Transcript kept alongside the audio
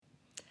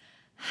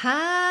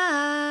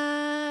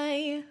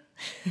Hi.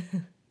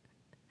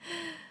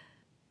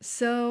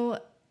 So,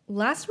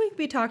 last week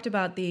we talked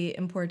about the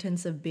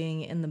importance of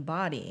being in the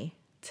body.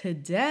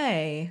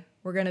 Today,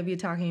 we're going to be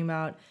talking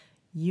about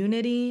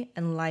unity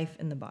and life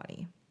in the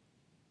body.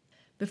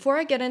 Before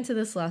I get into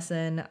this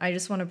lesson, I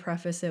just want to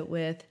preface it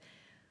with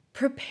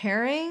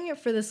preparing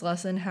for this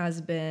lesson has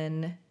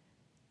been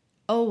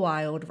a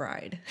wild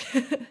ride.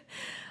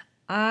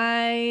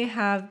 I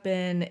have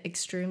been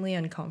extremely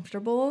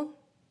uncomfortable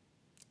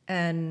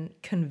and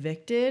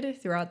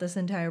convicted throughout this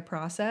entire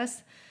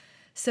process.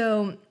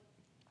 So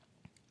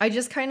I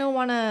just kind of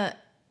want to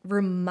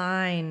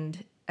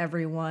remind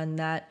everyone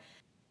that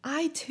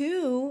I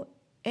too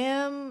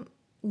am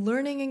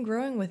learning and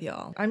growing with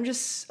y'all. I'm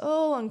just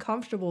so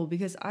uncomfortable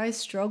because I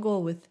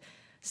struggle with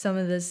some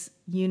of this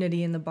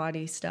unity in the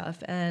body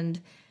stuff. And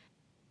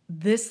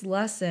this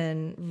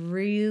lesson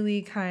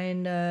really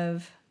kind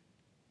of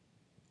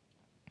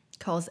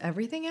calls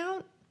everything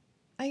out,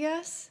 I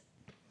guess.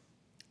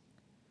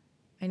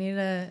 I need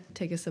to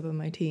take a sip of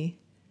my tea.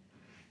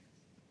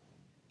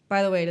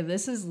 By the way,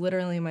 this is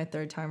literally my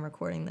third time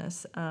recording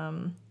this.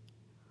 I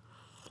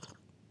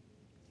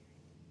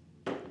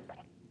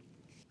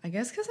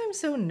guess because I'm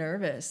so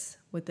nervous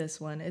with this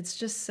one. It's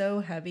just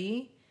so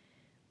heavy,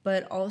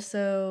 but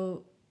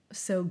also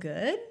so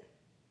good.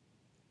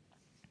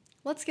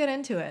 Let's get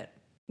into it.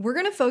 We're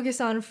going to focus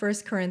on 1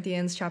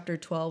 Corinthians chapter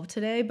 12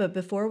 today, but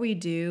before we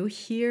do,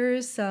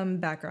 here's some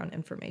background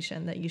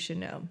information that you should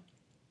know.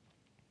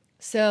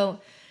 So,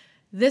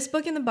 this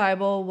book in the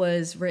Bible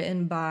was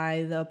written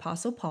by the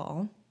Apostle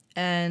Paul,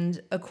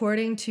 and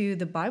according to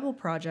the Bible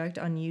Project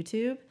on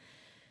YouTube,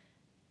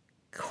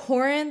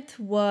 Corinth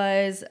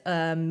was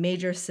a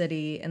major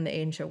city in the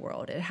ancient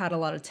world. It had a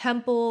lot of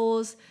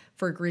temples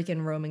for Greek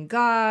and Roman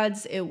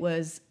gods. It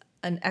was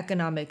an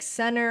economic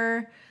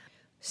center.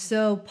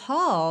 So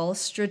Paul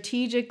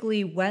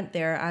strategically went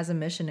there as a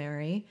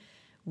missionary,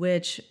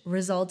 which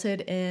resulted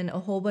in a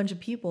whole bunch of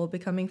people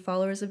becoming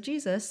followers of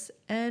Jesus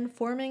and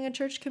forming a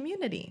church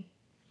community.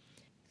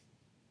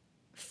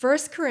 1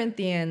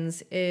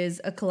 Corinthians is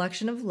a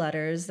collection of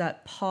letters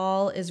that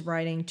Paul is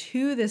writing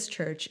to this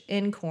church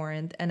in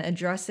Corinth and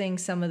addressing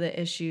some of the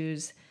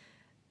issues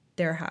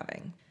they're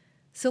having.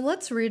 So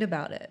let's read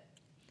about it.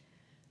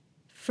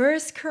 1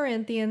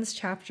 Corinthians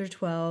chapter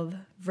 12,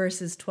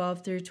 verses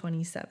 12 through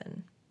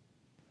 27.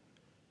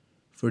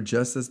 For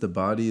just as the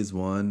body is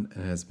one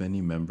and has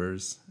many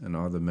members, and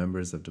all the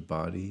members of the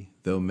body,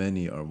 though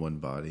many, are one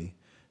body,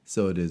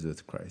 so it is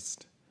with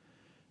Christ.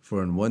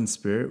 For in one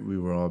Spirit we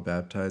were all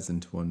baptized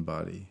into one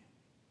body,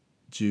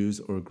 Jews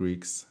or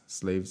Greeks,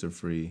 slaves or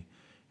free,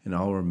 and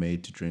all were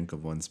made to drink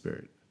of one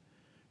Spirit.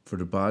 For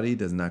the body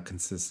does not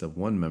consist of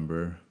one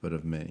member, but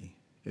of many.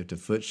 If the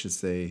foot should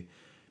say,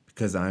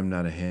 because I am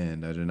not a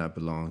hand, I do not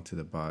belong to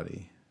the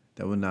body,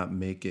 that would not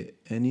make it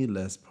any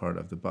less part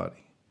of the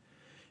body.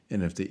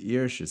 And if the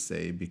ear should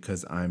say,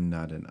 because I'm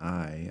not an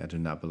eye, I do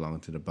not belong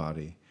to the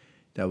body,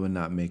 that would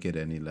not make it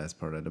any less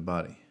part of the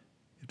body.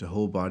 If the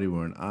whole body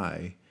were an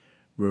eye,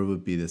 where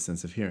would be the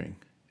sense of hearing?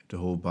 If the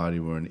whole body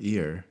were an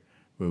ear,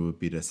 where would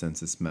be the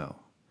sense of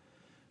smell?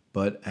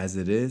 But as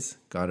it is,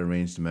 God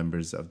arranged the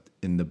members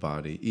in the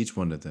body, each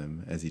one of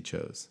them, as he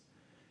chose.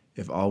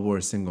 If all were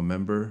a single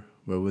member,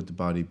 where would the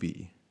body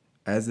be?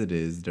 As it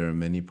is, there are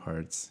many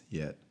parts,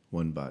 yet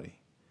one body.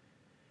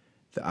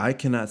 The eye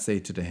cannot say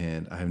to the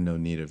hand, I have no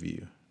need of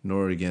you,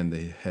 nor again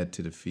the head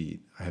to the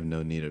feet, I have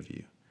no need of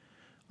you.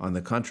 On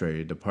the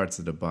contrary, the parts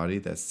of the body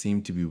that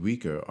seem to be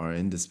weaker are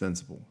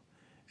indispensable,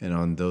 and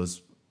on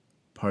those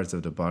parts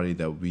of the body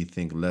that we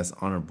think less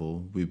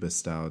honorable, we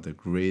bestow the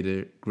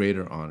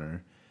greater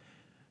honor,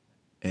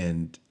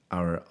 and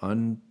our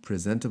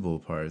unpresentable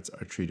parts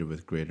are treated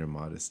with greater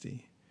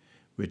modesty,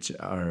 which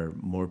our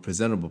more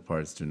presentable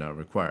parts do not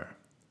require.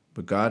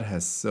 But God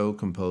has so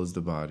composed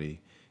the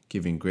body,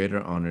 giving greater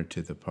honor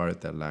to the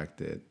part that lacked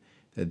it,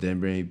 that there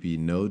may be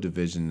no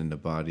division in the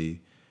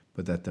body,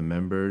 but that the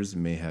members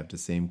may have the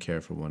same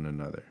care for one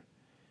another.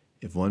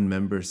 If one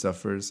member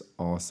suffers,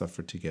 all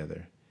suffer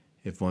together.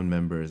 If one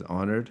member is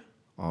honored,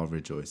 all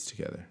rejoice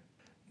together.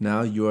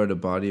 Now you are the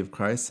body of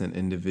Christ and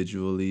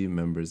individually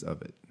members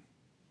of it.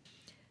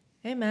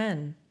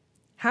 Amen.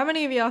 How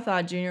many of y'all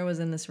thought Junior was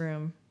in this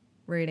room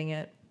reading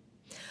it?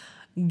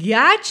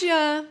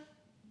 Gotcha!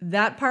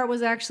 That part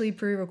was actually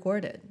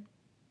pre-recorded.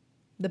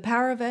 The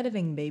power of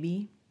editing,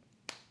 baby.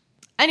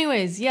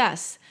 Anyways,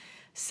 yes.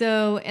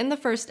 So in the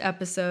first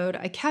episode,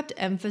 I kept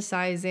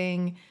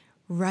emphasizing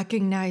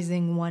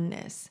recognizing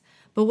oneness.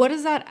 But what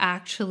does that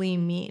actually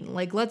mean?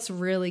 Like, let's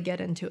really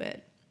get into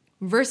it.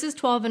 Verses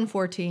 12 and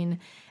 14,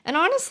 and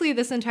honestly,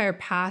 this entire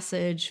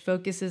passage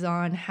focuses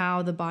on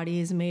how the body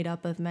is made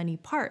up of many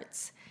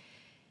parts.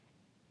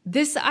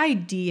 This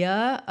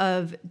idea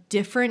of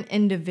different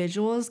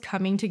individuals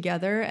coming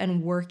together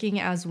and working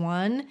as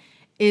one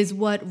is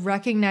what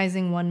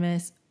recognizing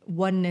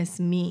oneness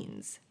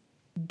means.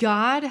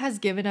 God has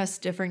given us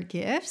different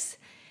gifts,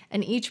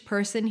 and each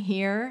person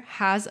here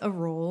has a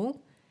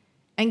role,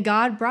 and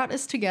God brought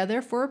us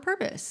together for a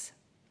purpose.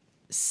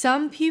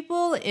 some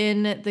people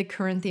in the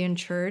Corinthian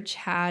church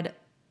had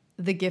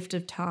the gift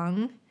of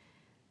tongue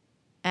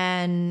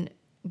and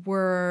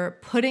were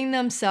putting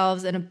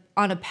themselves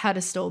on a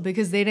pedestal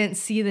because they didn't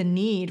see the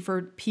need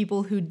for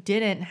people who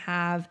didn't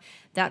have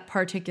that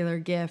particular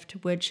gift,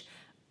 which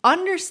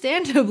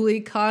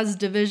understandably caused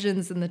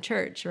divisions in the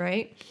church,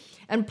 right?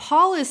 And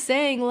Paul is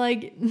saying,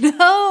 like,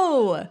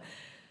 no.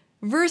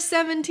 Verse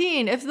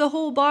 17, if the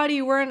whole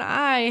body were an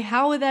eye,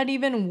 how would that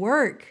even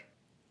work?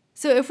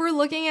 So if we're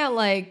looking at,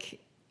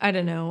 like, I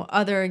don't know,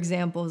 other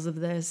examples of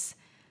this,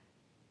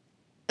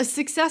 a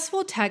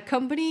successful tech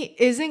company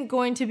isn't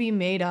going to be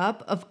made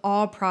up of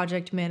all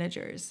project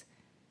managers.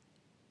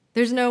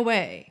 There's no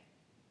way.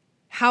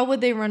 How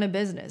would they run a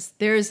business?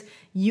 There's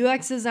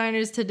UX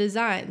designers to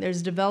design,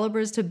 there's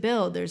developers to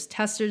build, there's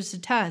testers to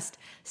test,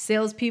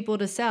 salespeople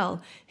to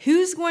sell.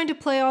 Who's going to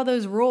play all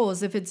those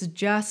roles if it's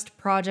just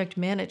project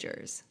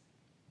managers?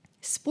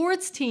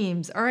 Sports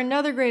teams are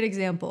another great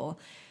example.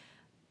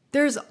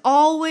 There's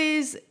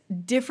always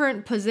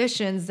different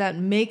positions that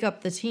make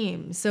up the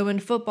team. So in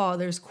football,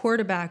 there's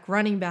quarterback,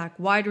 running back,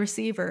 wide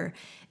receiver,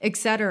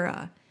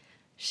 etc.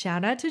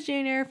 Shout out to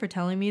Junior for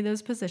telling me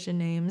those position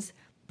names.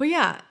 But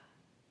yeah,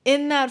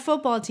 in that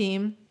football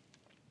team,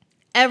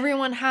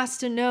 everyone has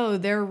to know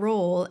their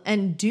role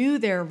and do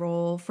their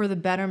role for the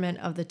betterment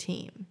of the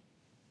team.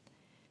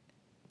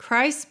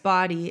 Christ's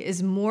body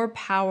is more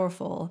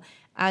powerful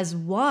as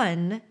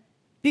one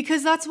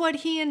because that's what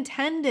he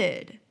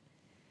intended.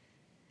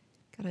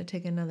 Gotta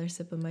take another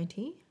sip of my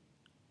tea.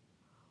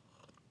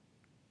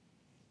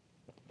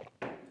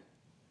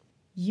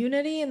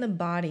 Unity in the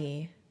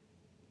body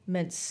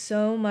meant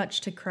so much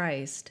to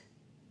Christ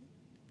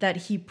that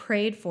he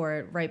prayed for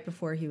it right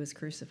before he was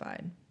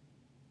crucified.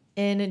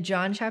 In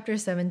John chapter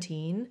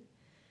 17,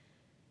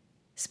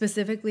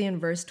 specifically in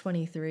verse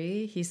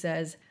 23, he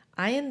says,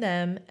 I in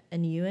them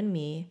and you in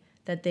me,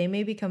 that they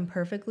may become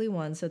perfectly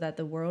one, so that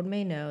the world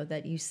may know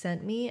that you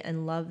sent me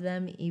and loved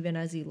them even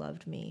as you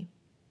loved me.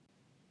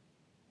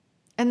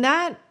 And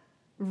that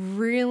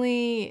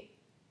really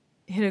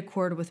hit a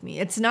chord with me.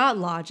 It's not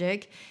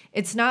logic.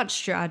 It's not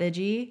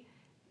strategy.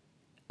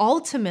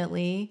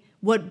 Ultimately,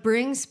 what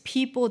brings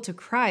people to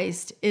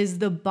Christ is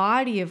the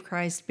body of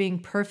Christ being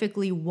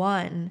perfectly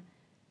one.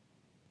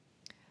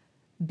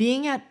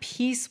 Being at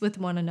peace with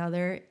one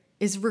another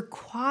is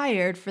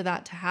required for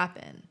that to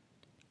happen.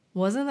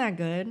 Wasn't that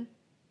good?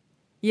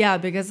 Yeah,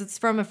 because it's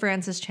from a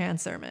Francis Chan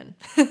sermon.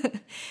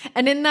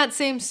 And in that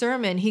same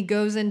sermon, he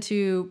goes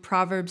into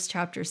Proverbs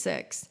chapter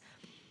 6.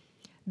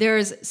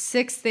 There's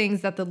 6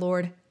 things that the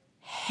Lord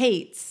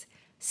hates.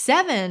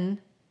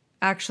 7,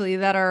 actually,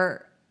 that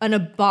are an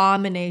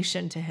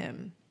abomination to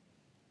him.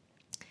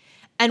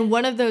 And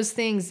one of those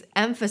things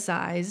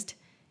emphasized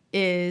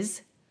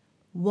is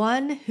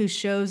one who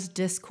shows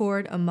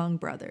discord among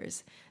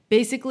brothers.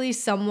 Basically,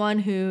 someone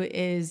who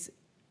is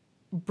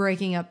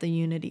breaking up the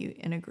unity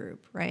in a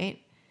group, right?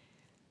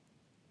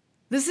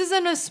 This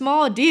isn't a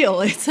small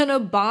deal. It's an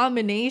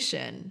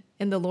abomination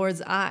in the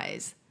Lord's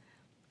eyes.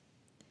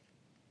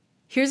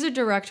 Here's a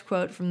direct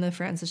quote from the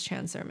Francis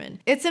Chan sermon.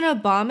 It's an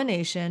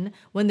abomination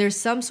when there's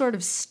some sort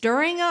of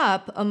stirring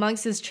up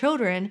amongst his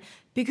children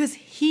because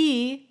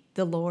he,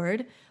 the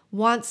Lord,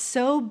 wants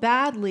so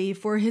badly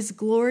for his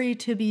glory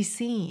to be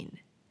seen.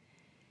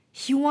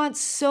 He wants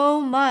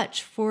so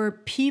much for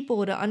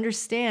people to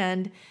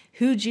understand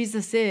who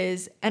Jesus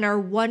is, and our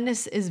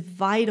oneness is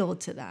vital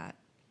to that.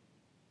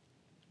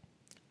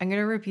 I'm going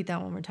to repeat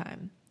that one more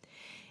time.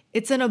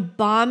 It's an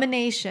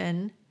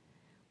abomination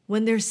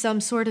when there's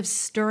some sort of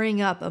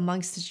stirring up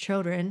amongst his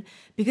children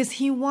because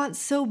he wants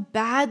so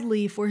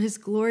badly for his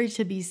glory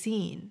to be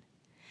seen.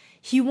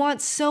 He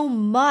wants so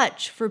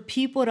much for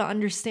people to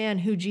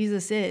understand who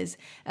Jesus is,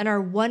 and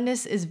our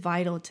oneness is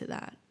vital to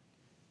that.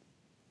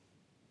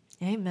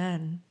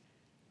 Amen.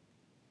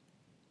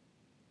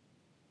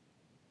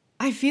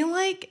 I feel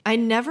like I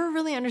never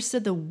really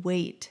understood the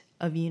weight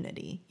of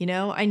unity. You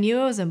know, I knew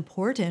it was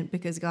important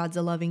because God's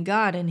a loving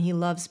God and he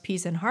loves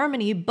peace and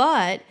harmony,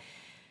 but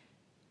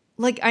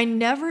like I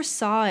never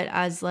saw it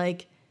as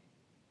like,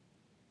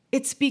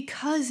 it's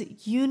because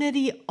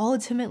unity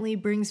ultimately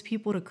brings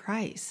people to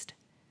Christ.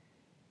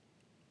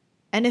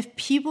 And if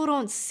people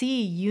don't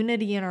see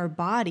unity in our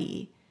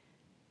body,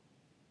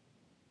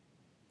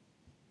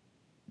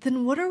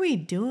 then what are we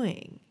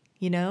doing,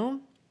 you know?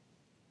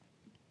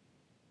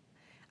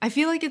 I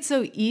feel like it's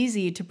so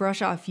easy to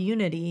brush off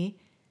unity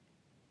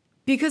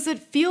because it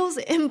feels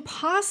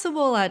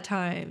impossible at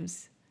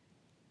times.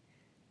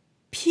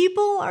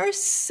 People are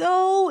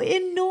so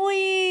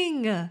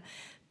annoying.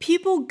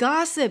 People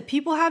gossip.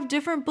 People have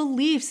different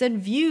beliefs and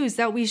views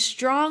that we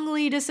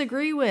strongly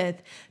disagree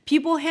with.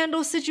 People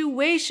handle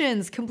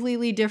situations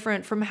completely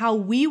different from how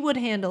we would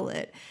handle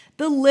it.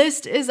 The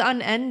list is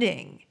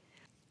unending.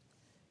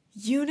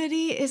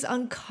 Unity is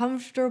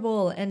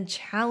uncomfortable and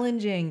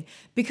challenging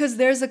because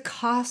there's a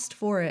cost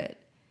for it.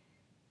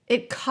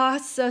 It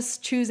costs us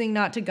choosing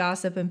not to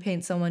gossip and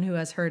paint someone who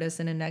has hurt us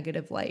in a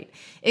negative light.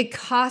 It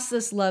costs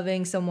us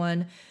loving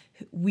someone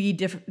we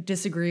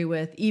disagree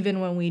with, even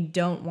when we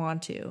don't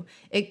want to.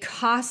 It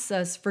costs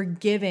us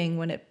forgiving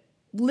when it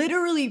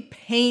literally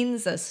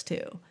pains us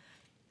to.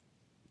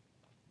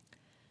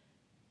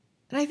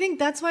 And I think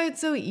that's why it's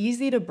so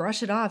easy to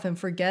brush it off and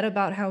forget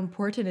about how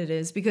important it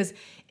is, because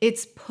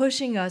it's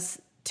pushing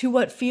us to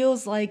what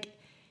feels like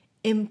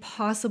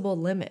impossible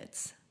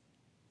limits.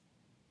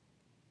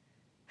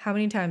 How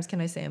many times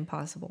can I say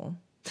impossible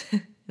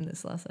in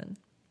this lesson?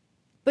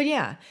 But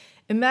yeah,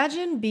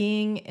 imagine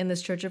being in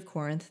this church of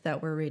Corinth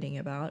that we're reading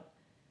about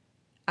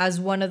as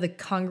one of the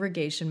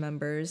congregation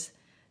members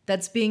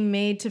that's being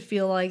made to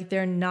feel like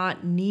they're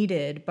not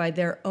needed by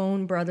their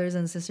own brothers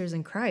and sisters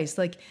in Christ.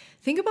 Like,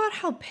 think about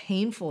how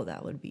painful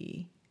that would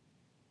be.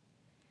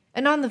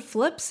 And on the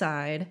flip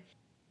side,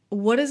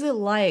 what is it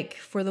like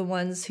for the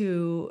ones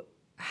who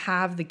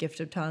have the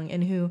gift of tongue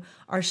and who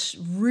are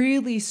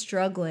really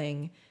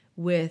struggling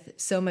with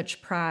so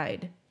much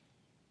pride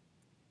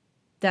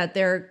that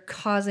they're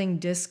causing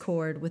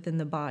discord within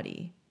the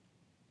body,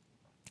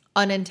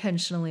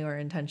 unintentionally or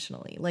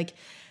intentionally? Like,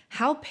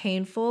 how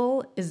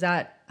painful is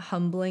that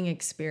humbling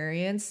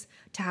experience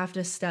to have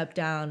to step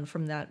down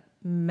from that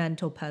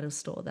mental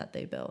pedestal that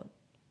they built?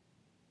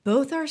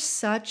 Both are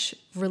such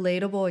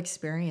relatable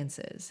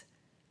experiences.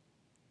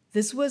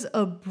 This was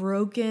a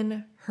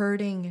broken,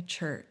 hurting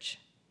church.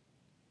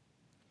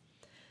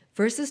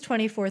 Verses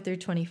 24 through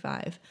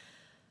 25.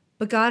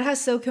 But God has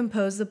so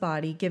composed the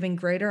body, giving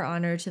greater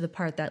honor to the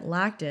part that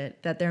lacked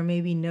it, that there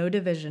may be no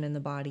division in the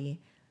body,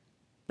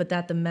 but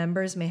that the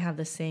members may have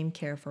the same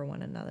care for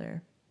one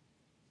another.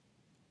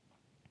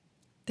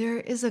 There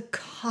is a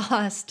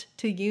cost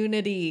to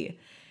unity.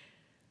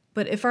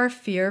 But if our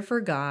fear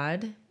for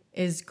God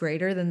is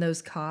greater than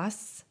those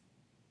costs,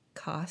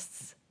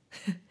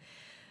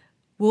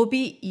 we'll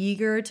be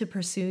eager to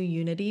pursue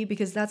unity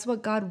because that's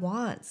what God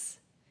wants.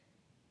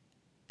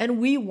 And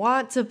we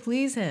want to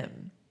please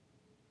him.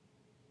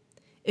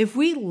 If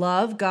we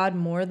love God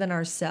more than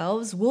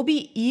ourselves, we'll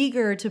be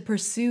eager to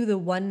pursue the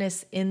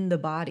oneness in the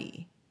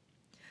body.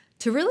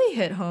 To really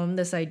hit home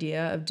this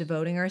idea of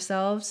devoting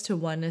ourselves to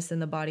oneness in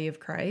the body of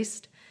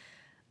Christ,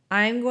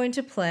 I'm going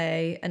to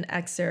play an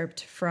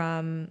excerpt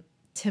from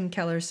Tim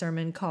Keller's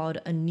sermon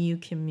called A New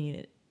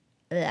Community.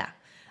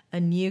 A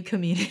New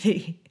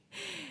Community.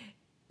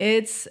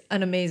 It's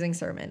an amazing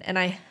sermon, and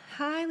I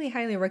highly,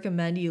 highly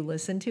recommend you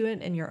listen to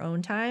it in your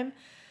own time.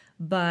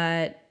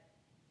 But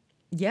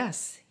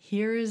yes,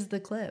 here is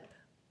the clip.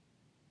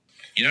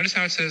 You notice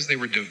how it says they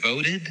were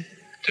devoted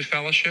to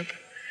fellowship?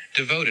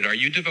 Devoted. Are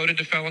you devoted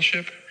to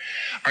fellowship?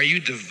 Are you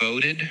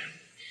devoted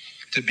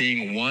to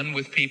being one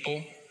with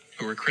people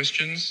who are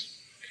Christians?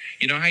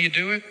 You know how you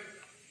do it?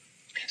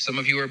 Some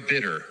of you are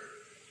bitter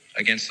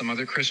against some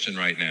other Christian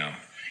right now.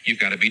 You've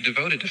got to be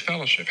devoted to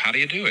fellowship. How do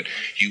you do it?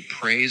 You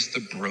praise the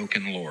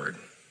broken Lord.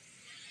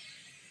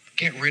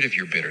 Get rid of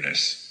your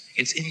bitterness.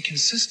 It's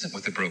inconsistent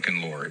with the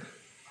broken Lord.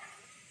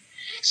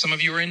 Some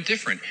of you are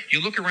indifferent. You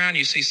look around,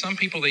 you see some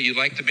people that you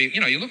like to be,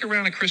 you look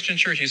around a Christian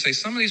church, you say,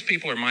 some of these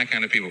people are my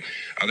kind of people.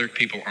 Other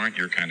people aren't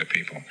your kind of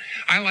people.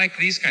 I like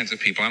these kinds of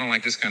people. I don't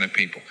like this kind of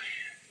people.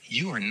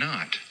 You are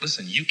not.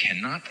 Listen, you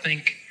cannot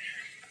think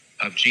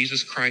of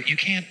Jesus Christ. You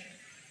can't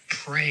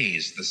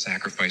praise the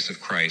sacrifice of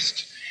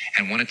Christ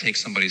and want to take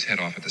somebody's head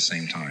off at the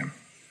same time.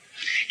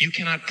 You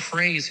cannot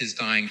praise his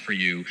dying for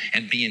you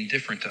and be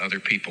indifferent to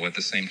other people at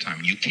the same time.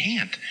 You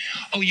can't.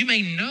 Oh, you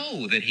may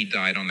know that he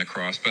died on the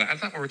cross, but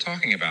that's not what we're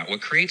talking about.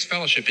 What creates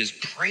fellowship is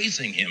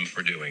praising him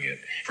for doing it,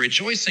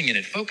 rejoicing in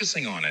it,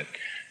 focusing on it.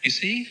 You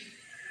see?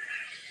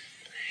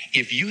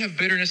 If you have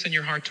bitterness in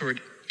your heart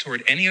toward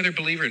any other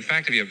believer, in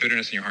fact, if you have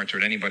bitterness in your heart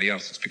toward anybody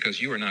else, it's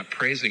because you are not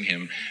praising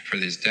him for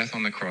his death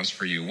on the cross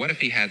for you. What if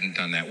he hadn't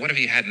done that? What if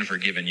he hadn't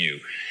forgiven you?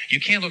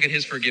 You can't look at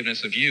his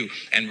forgiveness of you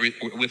and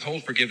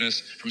withhold forgiveness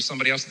from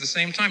somebody else at the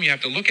same time. You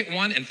have to look at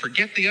one and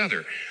forget the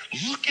other.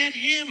 Look at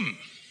him.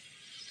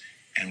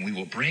 And we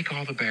will break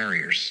all the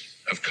barriers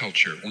of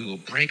culture. We will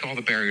break all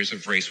the barriers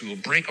of race. We will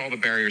break all the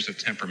barriers of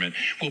temperament.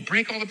 We'll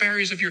break all the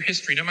barriers of your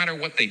history, no matter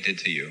what they did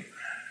to you.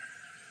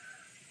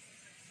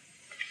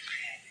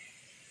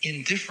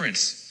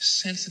 Indifference,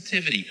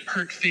 sensitivity,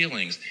 hurt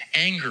feelings,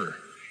 anger,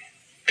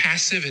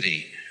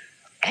 passivity,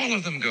 all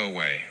of them go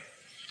away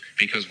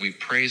because we've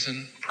praised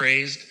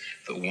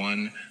the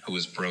one who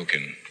is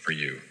broken for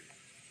you.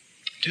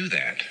 Do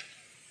that.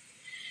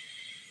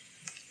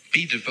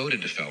 Be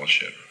devoted to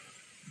fellowship.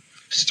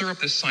 Stir up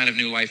this sign of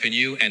new life in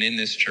you and in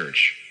this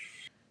church.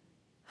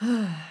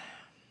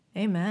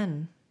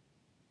 Amen.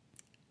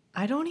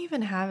 I don't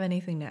even have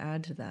anything to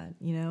add to that,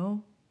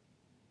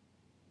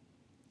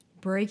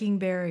 Breaking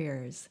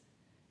barriers,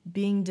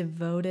 being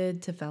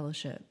devoted to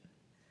fellowship.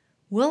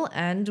 We'll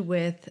end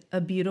with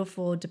a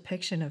beautiful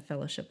depiction of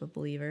fellowship of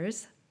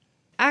believers.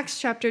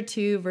 Acts chapter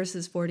 2,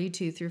 verses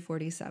 42 through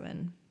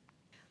 47.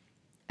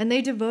 And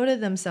they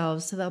devoted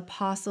themselves to the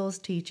apostles'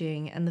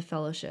 teaching and the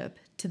fellowship,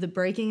 to the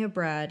breaking of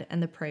bread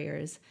and the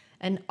prayers,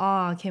 and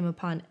awe came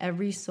upon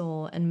every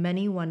soul, and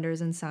many wonders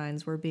and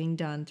signs were being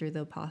done through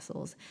the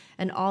apostles.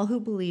 And all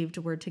who believed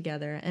were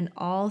together, and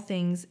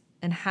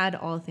had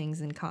all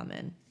things in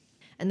common.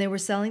 And they were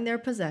selling their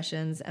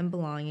possessions and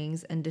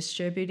belongings and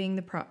distributing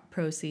the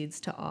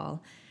proceeds to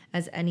all,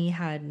 as any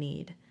had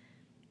need.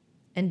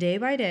 And day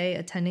by day,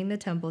 attending the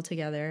temple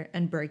together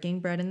and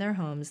breaking bread in their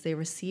homes, they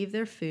received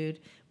their food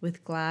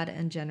with glad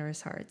and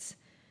generous hearts,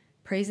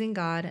 praising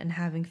God and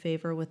having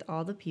favor with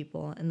all the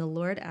people. And the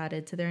Lord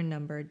added to their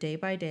number day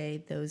by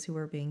day those who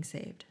were being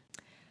saved.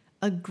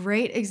 A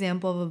great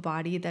example of a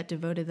body that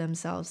devoted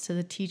themselves to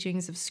the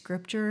teachings of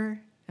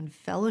Scripture and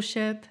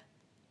fellowship.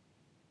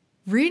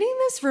 Reading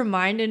this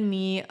reminded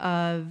me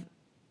of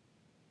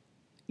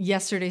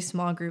yesterday's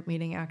small group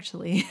meeting,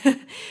 actually,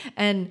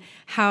 and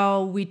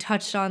how we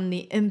touched on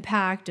the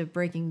impact of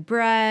breaking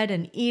bread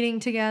and eating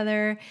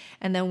together.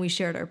 And then we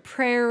shared our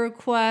prayer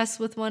requests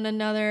with one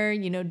another,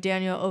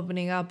 Daniel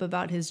opening up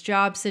about his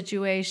job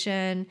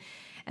situation.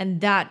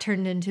 And that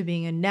turned into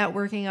being a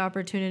networking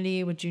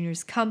opportunity with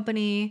Junior's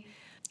company.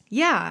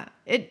 Yeah,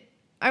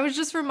 I was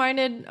just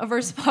reminded of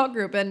our small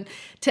group. And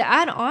to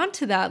add on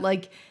to that,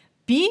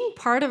 being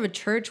part of a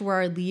church where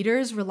our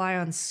leaders rely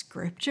on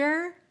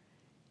Scripture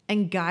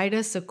and guide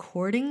us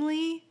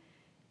accordingly,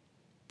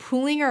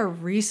 pooling our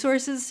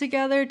resources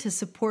together to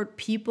support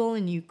people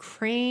in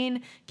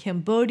Ukraine,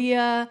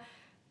 Cambodia,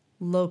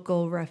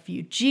 local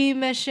refugee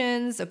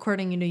missions,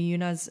 according to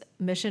Yuna's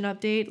mission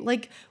update.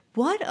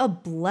 What a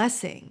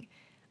blessing.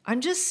 I'm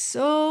just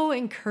so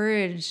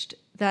encouraged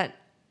that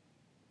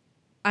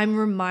I'm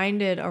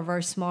reminded of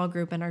our small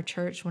group and our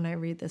church when I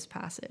read this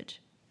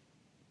passage.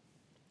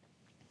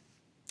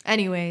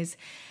 Anyways,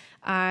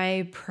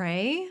 I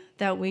pray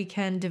that we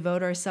can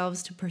devote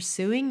ourselves to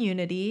pursuing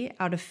unity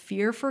out of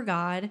fear for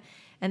God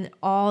and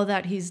all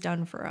that He's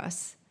done for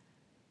us.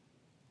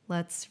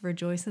 Let's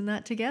rejoice in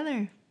that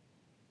together.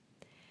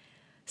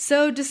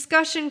 So,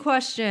 discussion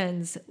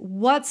questions.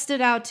 What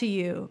stood out to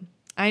you?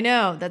 I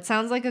know that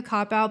sounds like a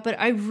cop-out, but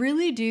I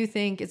really do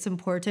think it's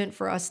important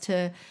for us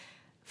to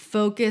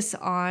focus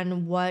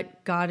on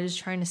what God is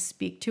trying to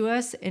speak to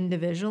us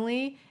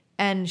individually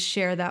and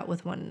share that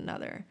with one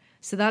another.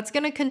 So that's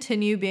going to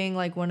continue being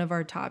one of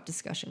our top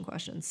discussion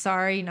questions.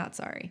 Sorry, not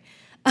sorry.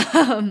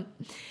 And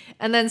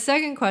then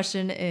second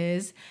question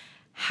is,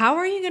 how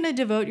are you going to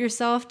devote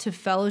yourself to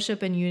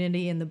fellowship and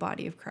unity in the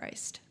body of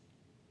Christ?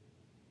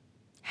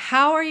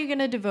 How are you going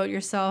to devote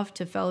yourself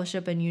to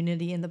fellowship and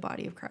unity in the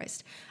body of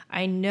Christ?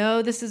 I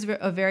know this is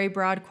a very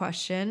broad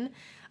question,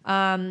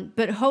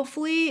 but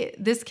hopefully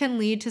this can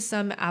lead to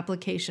some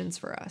applications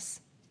for us.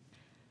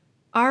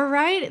 All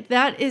right,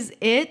 that is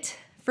it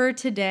for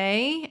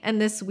today and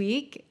this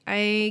week.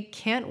 I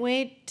can't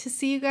wait to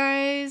see you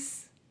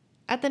guys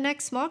at the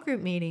next small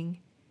group meeting.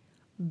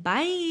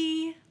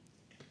 Bye.